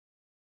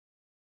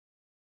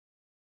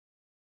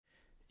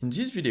In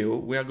this video,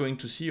 we are going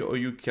to see how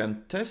you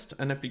can test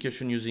an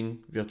application using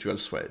virtual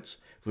threads.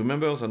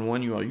 Remember that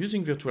when you are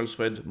using virtual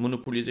thread,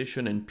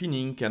 monopolization and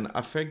pinning can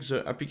affect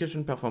the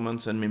application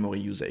performance and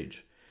memory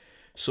usage.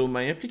 So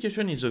my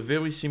application is a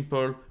very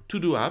simple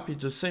to-do app.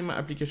 It's the same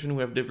application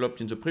we have developed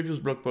in the previous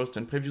blog post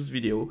and previous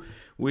video,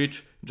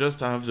 which just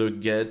have the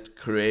get,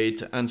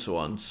 create, and so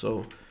on.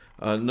 So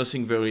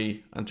nothing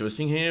very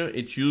interesting here.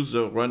 It uses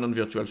the run on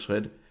virtual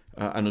thread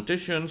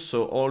annotation,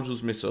 so all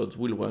those methods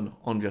will run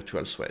on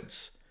virtual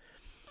threads.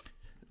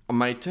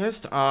 My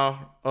tests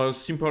are as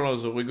simple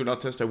as a regular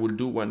test I will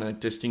do when I'm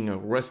testing a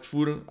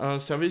RESTful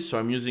service. So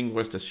I'm using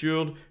REST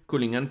assured,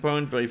 calling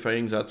endpoint,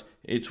 verifying that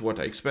it's what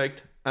I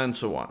expect, and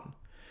so on.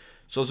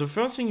 So the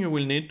first thing you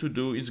will need to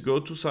do is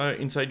go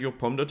to inside your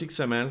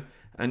pom.xml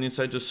and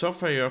inside the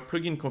Surefire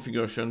plugin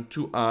configuration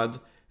to add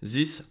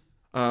this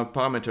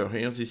parameter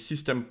here, this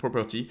system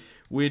property,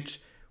 which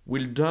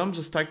will dump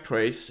the stack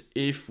trace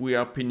if we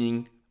are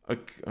pinning a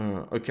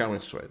carrier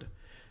thread.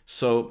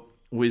 So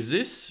with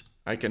this,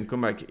 I can come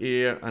back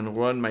here and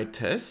run my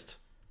test,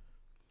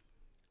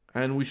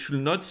 and we should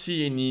not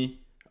see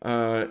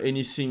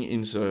anything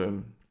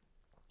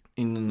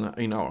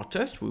in our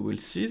test. We will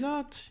see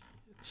that.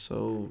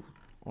 So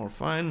all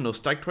fine, no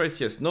stack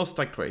trace. Yes, no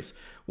stack trace.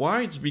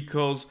 Why? It's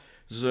because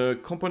the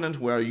components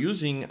we are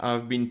using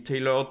have been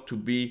tailored to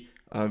be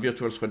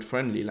virtual thread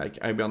friendly, like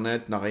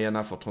Hibernate,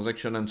 Narayana for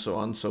transaction, and so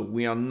on. So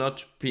we are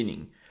not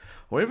pinning.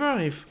 However,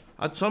 if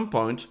at some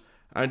point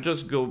I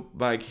just go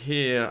back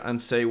here and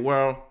say,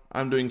 well,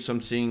 I'm doing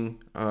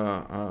something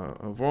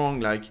wrong,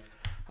 like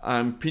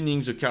I'm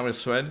pinning the carrier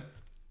thread.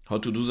 How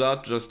to do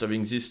that? Just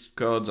having this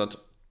code that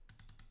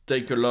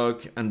take a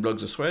lock and block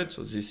the thread.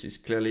 So this is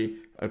clearly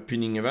a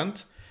pinning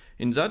event.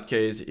 In that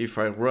case, if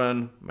I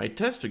run my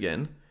test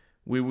again,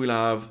 we will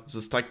have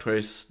the stack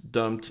trace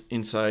dumped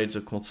inside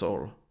the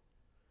console.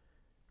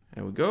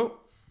 There we go.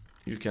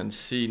 You can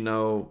see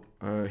now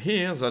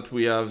here that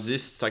we have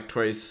this stack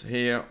trace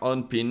here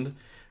unpinned.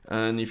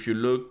 And if you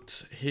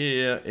looked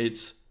here,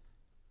 it's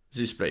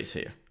this place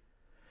here.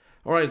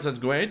 All right, that's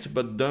great,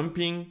 but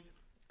dumping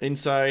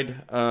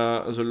inside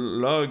the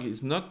log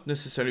is not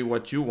necessarily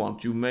what you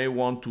want. You may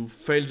want to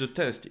fail the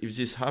test if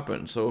this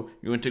happens. So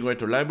you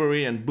integrate a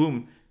library and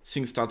boom,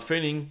 things start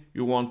failing.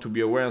 You want to be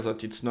aware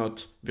that it's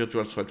not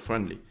virtual thread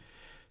friendly.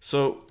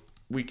 So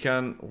we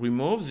can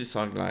remove this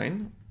arg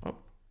line. Oh,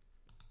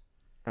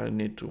 I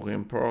need to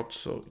re-import,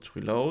 so it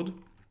reload.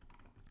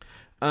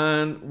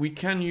 And we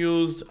can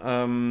use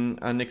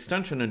an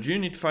extension, a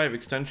JUnit 5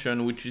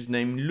 extension, which is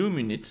named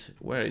Luminit.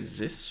 Where is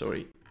this?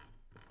 Sorry,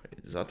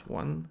 that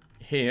one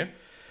here.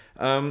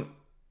 At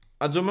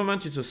the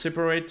moment, it's a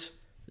separate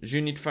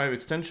JUnit 5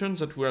 extension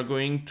that we are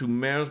going to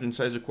merge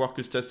inside the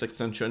Quarkus test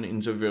extension in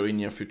the very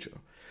near future.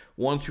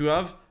 Once you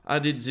have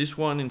added this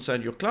one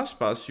inside your class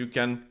path, you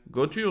can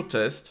go to your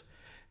test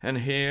and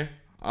here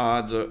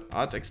add the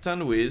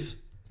 @extend with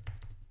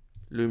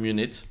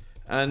Luminit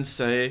and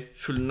say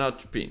should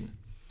not pin.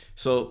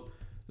 So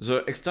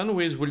the extend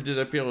with will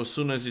disappear as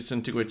soon as it's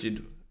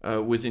integrated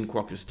within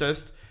Quarkus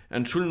test,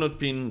 and should not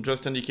pin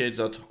just indicates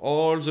that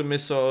all the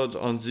methods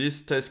on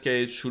this test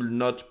case should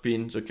not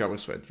pin the carrier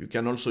thread. You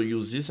can also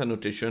use this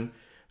annotation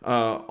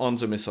on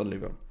the method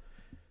level.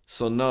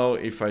 So now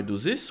if I do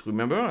this,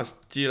 remember I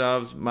still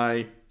have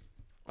my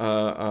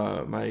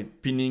my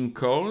pinning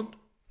code.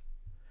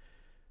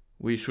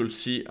 We should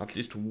see at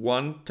least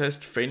one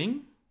test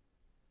failing.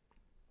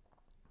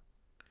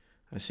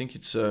 I think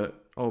it's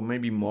oh,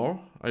 maybe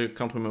more. I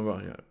can't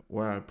remember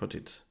where I put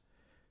it.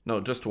 No,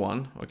 just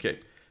one. Okay.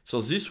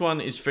 So this one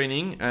is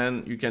failing,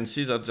 and you can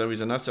see that there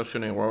is an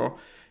assertion error.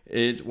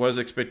 It was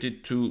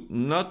expected to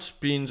not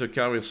pin the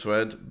carrier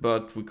thread,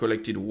 but we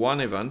collected one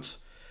event,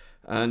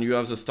 and you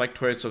have the stack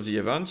trace of the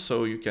event.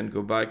 So you can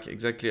go back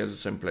exactly at the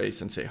same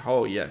place and say,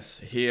 oh yes,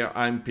 here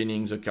I'm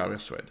pinning the carrier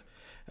thread.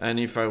 And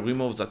if I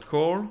remove that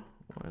call,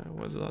 where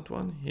was that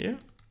one? Here.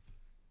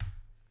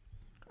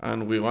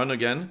 And we run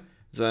again,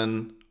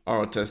 then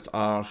our test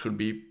R should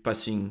be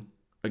passing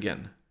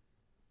again.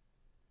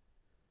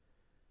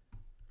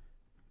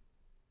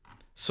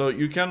 So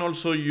you can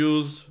also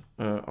use,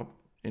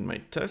 in my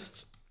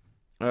test,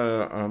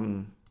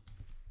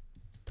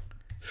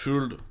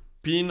 should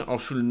pin or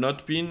should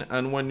not pin.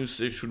 And when you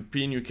say should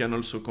pin, you can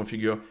also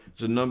configure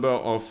the number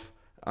of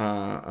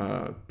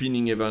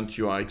pinning events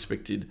you are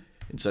expected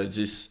inside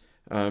this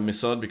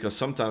method, because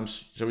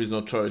sometimes there is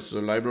no choice.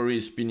 The library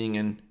is pinning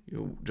and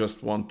you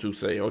just want to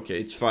say,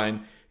 okay, it's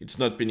fine. It's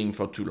not pinning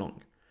for too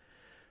long.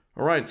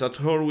 All right, that's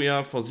all we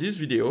have for this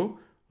video.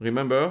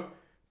 Remember,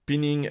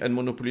 pinning and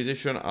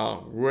monopolization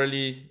are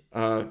really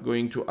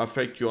going to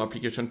affect your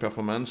application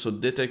performance. So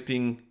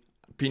detecting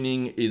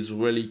pinning is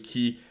really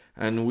key.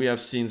 And we have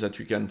seen that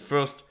you can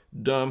first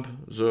dump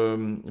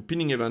the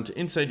pinning event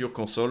inside your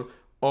console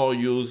or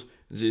use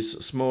this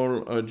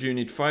small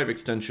JUnit 5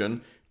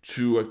 extension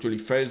to actually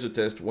fail the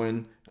test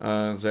when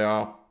they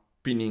are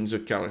pinning the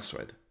carrier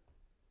thread.